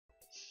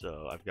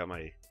So I've got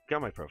my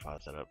profile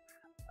set up.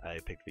 I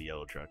picked the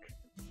yellow truck.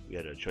 We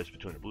had a choice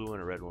between a blue one,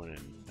 a red one,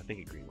 and I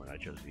think a green one. I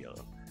chose the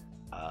yellow.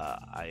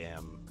 I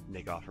am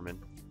Nick Offerman,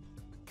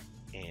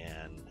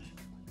 and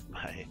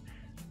I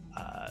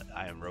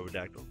am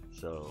Robodactyl.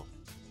 So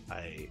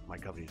my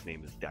company's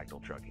name is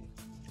Dactyl Trucking.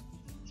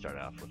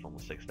 Started off with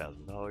almost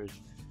 $6,000.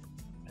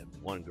 I have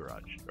one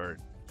garage, or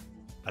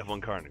I have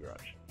one car in the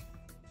garage.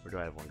 Or do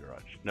I have one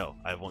garage? No,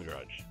 I have one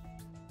garage.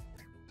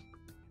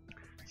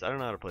 So I don't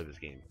know how to play this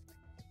game.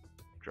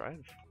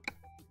 Drive?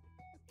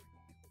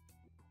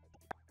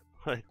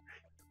 What?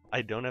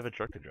 I don't have a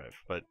truck to drive,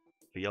 but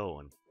the yellow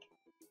one.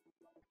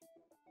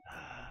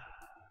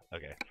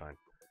 Okay, fine.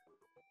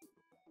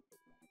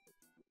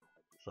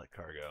 Let's let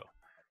car go.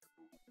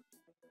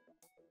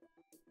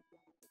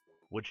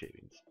 Wood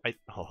shavings.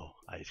 Oh,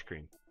 ice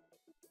cream.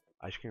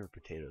 Ice cream or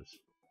potatoes?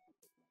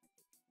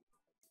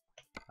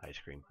 Ice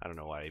cream. I don't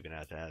know why I even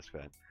had to ask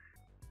that.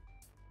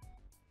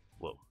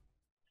 Whoa.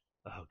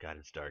 Oh god,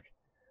 it's dark.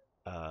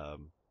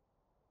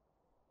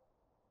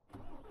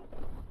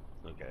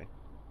 Okay.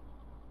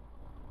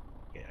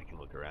 Okay, I can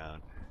look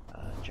around.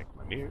 Check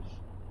my mirrors.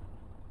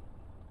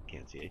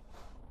 Can't see it.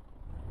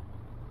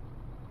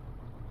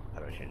 How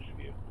do I change the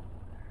view?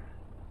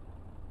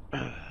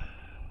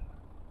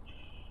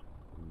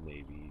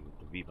 Maybe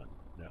the V button.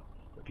 No.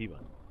 The P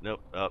button.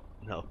 Nope. Oh,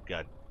 no.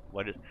 God.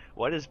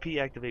 Why does P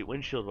activate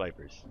windshield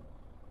wipers?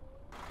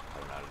 I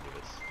don't know how to do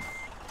this.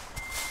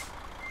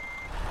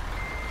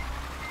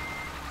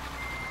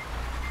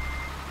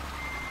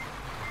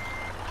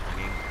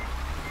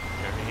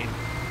 Turning.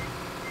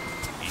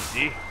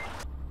 Easy.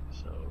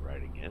 So,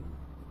 right again.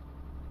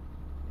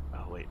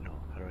 Oh, wait, no.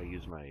 How do I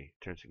use my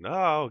turn signal?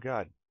 Oh,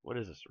 God. What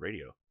is this?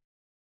 Radio.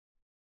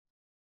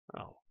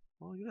 Oh,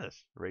 well, look at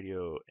this.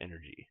 Radio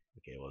energy.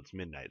 Okay, well, it's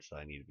midnight, so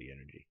I need to be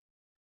energy.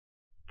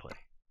 Play.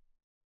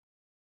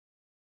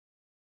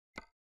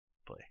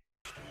 Play.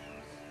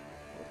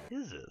 What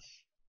is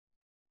this?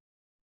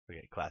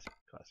 Okay, classic.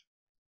 Classic.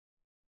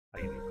 I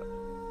can do classic.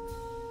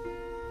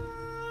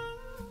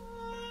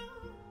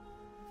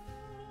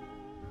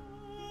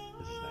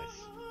 This is nice.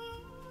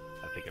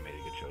 I think I made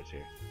a good choice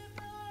here.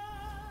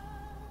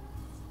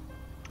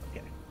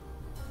 Okay.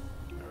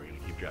 Now we're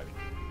gonna keep driving.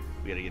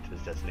 We gotta get to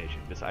this destination.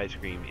 This ice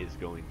cream is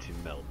going to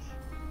melt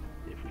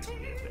if we don't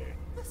get it there.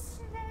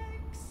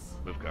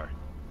 Move car.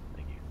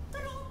 Thank you.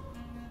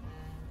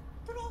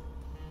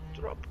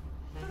 Drop.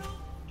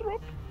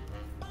 Drop.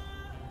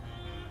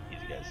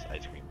 Easy guys,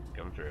 ice cream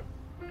coming through.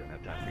 Don't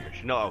have time for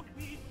your no.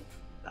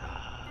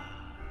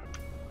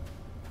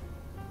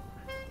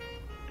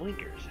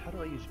 Blinkers. How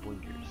do I use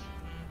blinkers?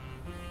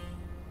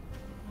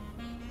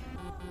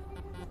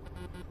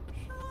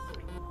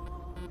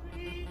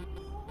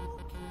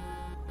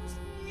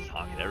 Just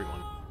honk at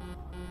everyone.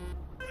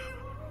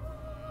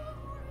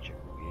 Check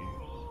my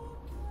ears.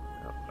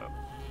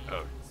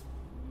 Oh.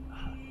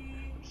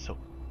 I'm so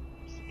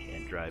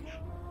can't drive.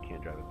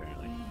 Can't drive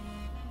apparently.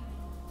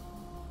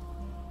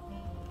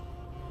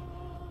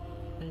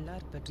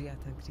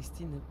 L'arpeggiata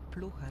Krystyny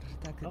Pluchar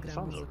tak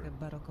gra muzykę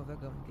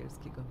barokowego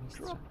angielskiego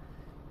mistrza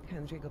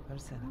Henry'ego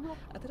Purcella.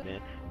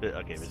 Man,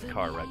 okay, there's a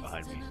car right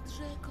behind me,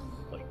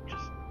 like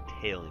just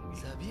tailing me.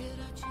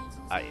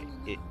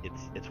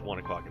 It's 1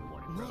 o'clock in the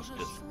morning, bro.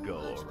 Just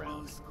go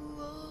around.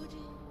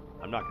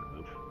 I'm not gonna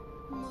move.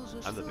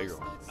 I'm the bigger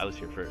one. I was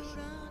here first.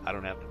 I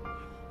don't have to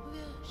move.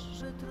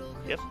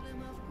 Yep.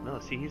 No,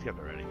 see, he's got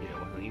the right idea.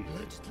 Why don't you do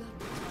it?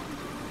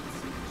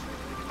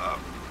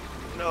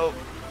 No.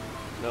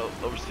 No,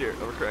 oversteer,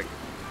 overcorrect.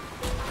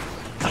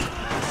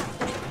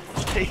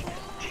 Hey,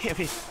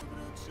 damn it.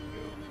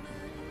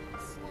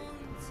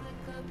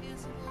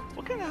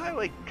 What kind of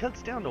highway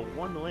cuts down to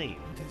 1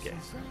 lane? Okay,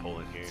 pull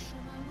in here.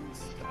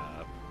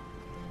 Stop.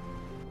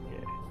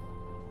 Okay.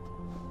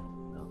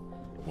 No,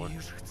 a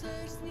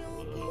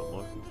little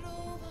more.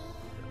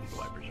 Got these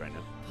wipers right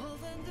now.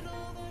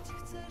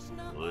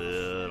 A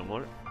little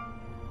more.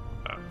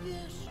 Oh. Is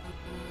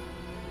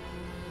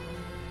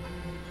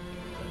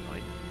that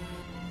annoying?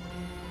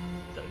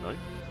 Is that annoying?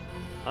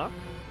 Huh?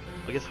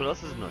 Well, guess what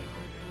else is annoying?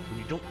 When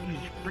you don't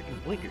use your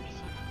freaking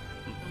blinkers.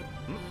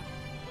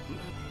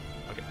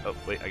 Okay, oh,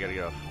 wait, I gotta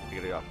get off.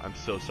 I'm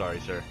so sorry,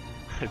 sir.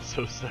 I'm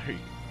so sorry.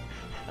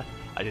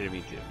 I didn't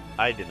mean to.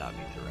 I did not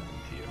mean to run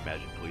into you.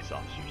 Imagine police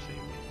officers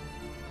saying,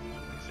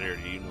 sir,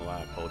 do you know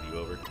why I pulled you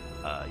over?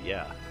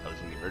 Yeah, I was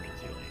in the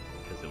emergency lane,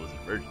 because it was an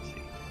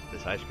emergency.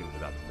 This ice cream is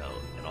about to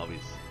melt, and all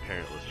these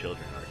parentless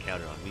children are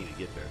counting on me to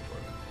get there for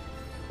them.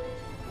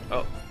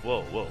 Oh,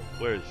 whoa,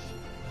 where's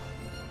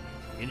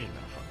engine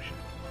malfunction?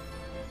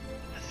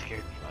 That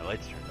scared me. My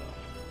lights turned off.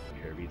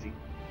 Curve easy.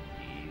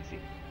 Easy.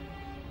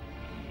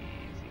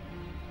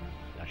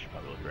 I should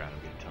probably look around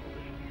and get tunnel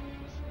vision here.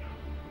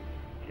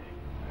 Okay,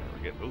 alright,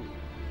 we're good. Ooh,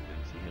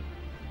 didn't see him.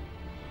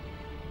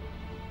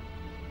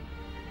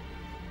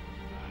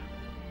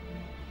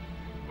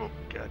 Oh,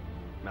 God.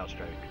 Mouse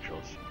driving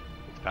controls.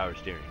 It's power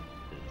steering.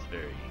 It's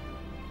very,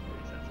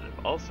 very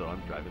sensitive. Also,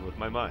 I'm driving with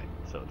my mind,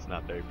 so it's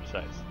not very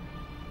precise.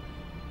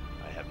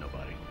 I have no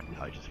body.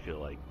 I just feel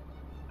like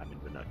I'm in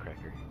the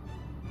Nutcracker.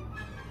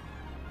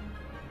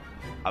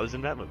 I was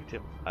in that movie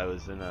too. I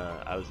was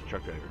a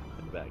truck driver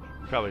in the back.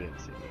 You probably didn't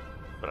see me,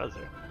 but I was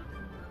there.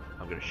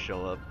 I'm gonna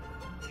show up.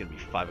 It's gonna be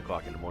 5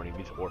 o'clock in the morning.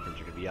 These orphans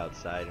are gonna be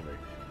outside in their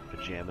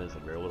pajamas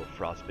and their little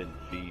frostbitten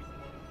feet.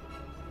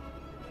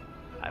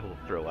 I will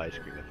throw ice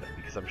cream at them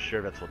because I'm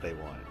sure that's what they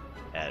want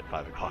at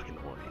 5 o'clock in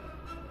the morning.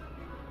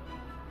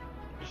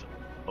 Just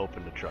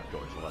open the truck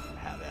doors and let them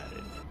have at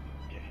it.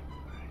 Okay.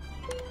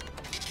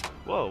 Alright.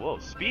 Whoa, whoa,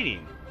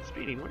 speeding!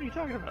 Speeding? What are you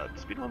talking about?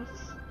 Speed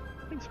limit's,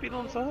 I think speed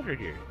limit's 100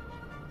 here.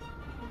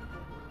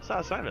 I saw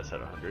a sign that said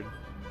 100.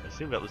 I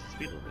assumed that was the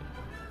speed limit.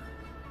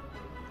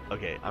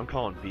 Okay, I'm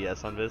calling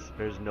BS on this.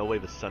 There's no way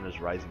the sun is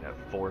rising at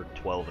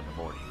 4:12 in the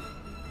morning.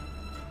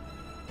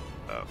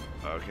 Oh,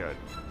 okay.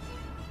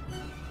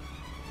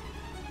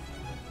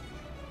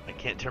 I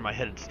can't turn my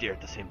head and steer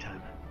at the same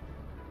time.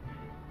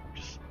 I'm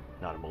just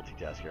not a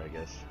multitasker, I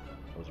guess.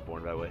 I wasn't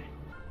born that way.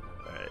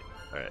 Alright,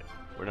 alright.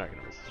 We're not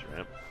gonna miss this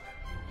ramp.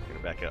 We're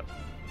gonna back up.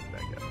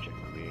 Back up. Check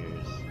my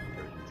mirrors.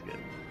 Everything's good.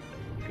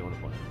 Everything's going to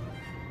plan.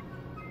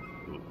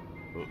 Ooh,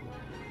 ooh.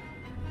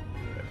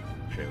 Alright,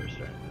 trailer's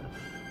starting now.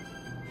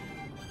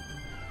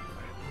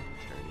 Alright,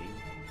 turning.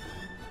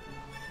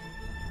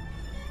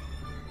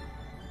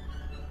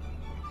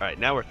 Alright,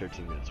 now we're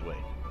 13 minutes away.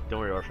 Don't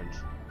worry, orphans.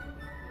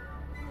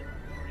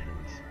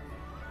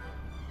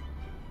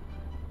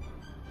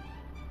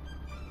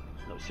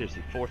 No,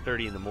 seriously,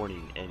 4:30 in the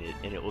morning, and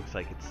it looks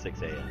like it's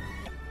 6 a.m.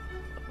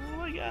 Oh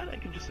my god, I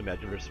can just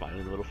imagine their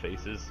smiling little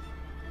faces.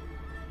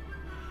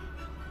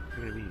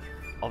 They're gonna be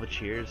all the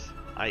cheers.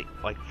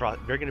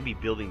 They're gonna be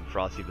building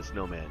Frosty the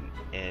Snowman,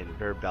 and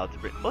they're about to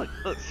bring. Look,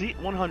 see,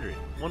 100.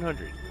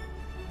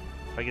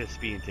 If I get a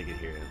speeding ticket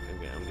here,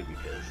 I'm gonna be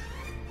pissed.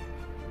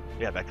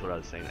 Yeah, back to what I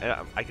was saying.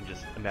 I can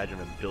just imagine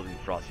them building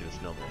Frosty the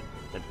Snowman.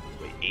 Then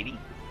wait, 80?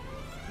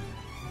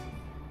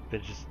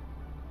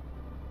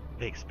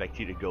 They expect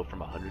you to go from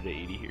 100 to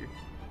 80 here.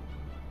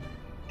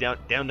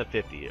 Down to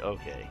 50.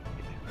 Okay.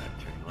 Right,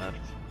 turning left.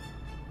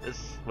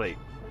 Wait.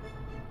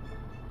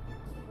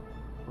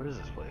 What is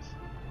this place?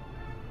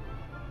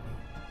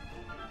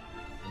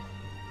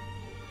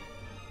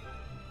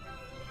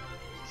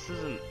 This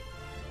isn't.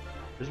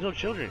 There's no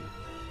children.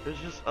 There's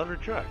just other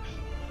trucks.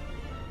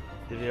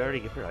 Did they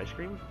already get their ice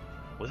cream?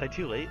 Was I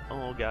too late?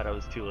 Oh god, I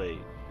was too late.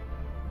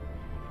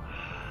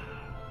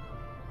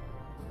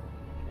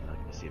 I'm not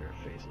gonna see their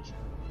faces.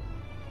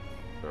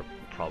 They're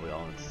probably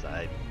all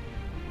inside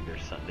eating their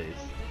sundaes.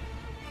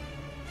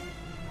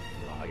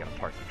 Oh, I gotta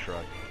park the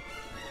truck.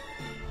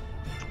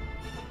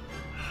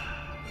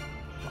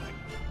 Fine.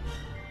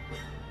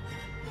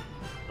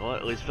 You know what?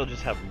 At least they'll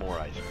just have more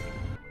ice cream.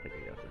 I think I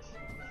got this.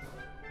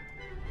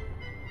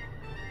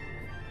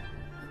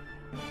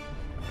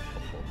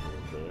 I'll pull a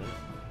little bit.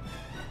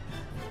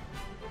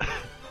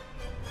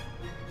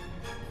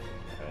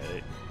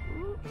 Alright.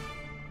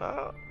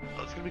 Oh,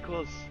 it's gonna be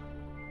close.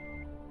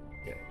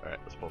 Okay, alright,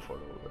 let's pull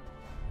forward a little bit.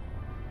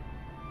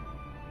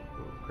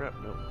 Oh crap,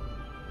 no.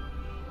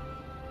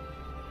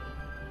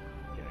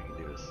 Okay, I can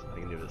do this. I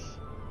can do this.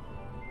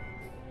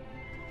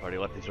 I've already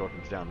let these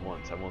orphans down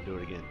once. I won't do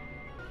it again.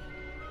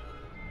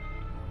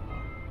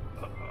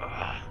 God,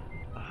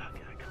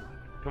 come on.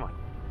 Come on.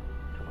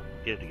 Come on.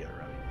 Get it together,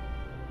 Robbie.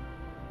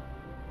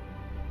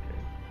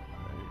 Okay.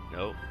 Alright,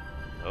 nope.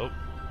 Nope.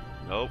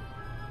 Nope.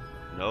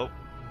 Nope.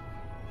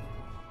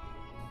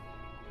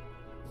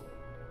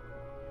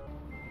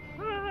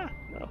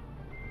 No.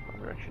 Wrong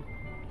direction.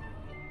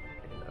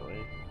 Okay, that way.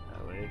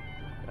 That way.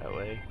 That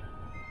way.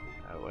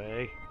 That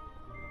way.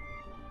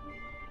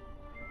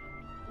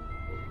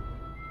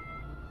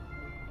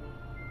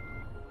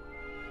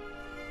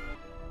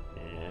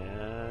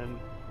 And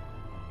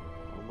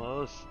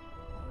almost.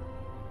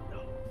 No.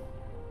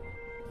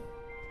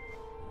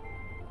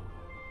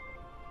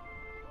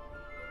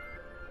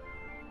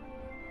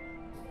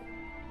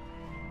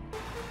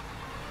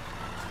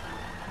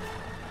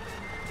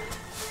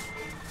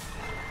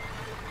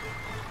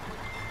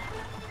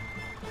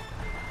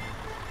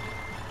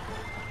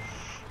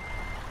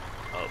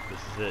 Oh, this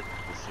is it.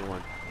 This is the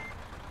one.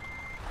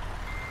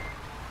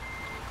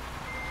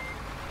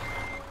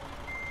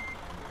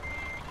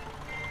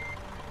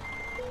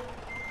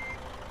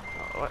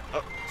 Oh, what?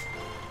 Oh.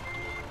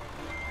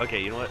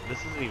 Okay, you know what? This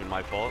isn't even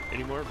my fault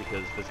anymore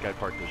because this guy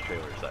parked his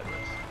trailer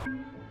sideways.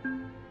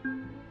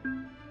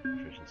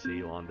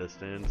 Efficiency, long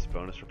distance,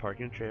 bonus for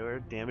parking a trailer,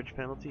 damage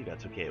penalty.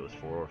 That's okay. It was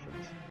 4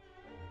 orphans.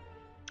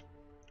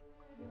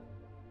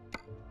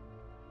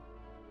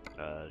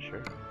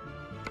 Sure.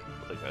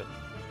 I'll take that.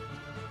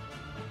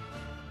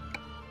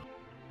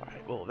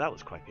 Alright, well, that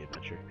was quite the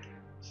adventure.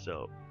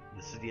 So,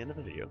 this is the end of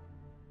the video.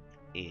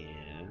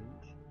 And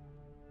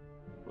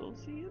we'll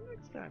see you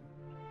next time.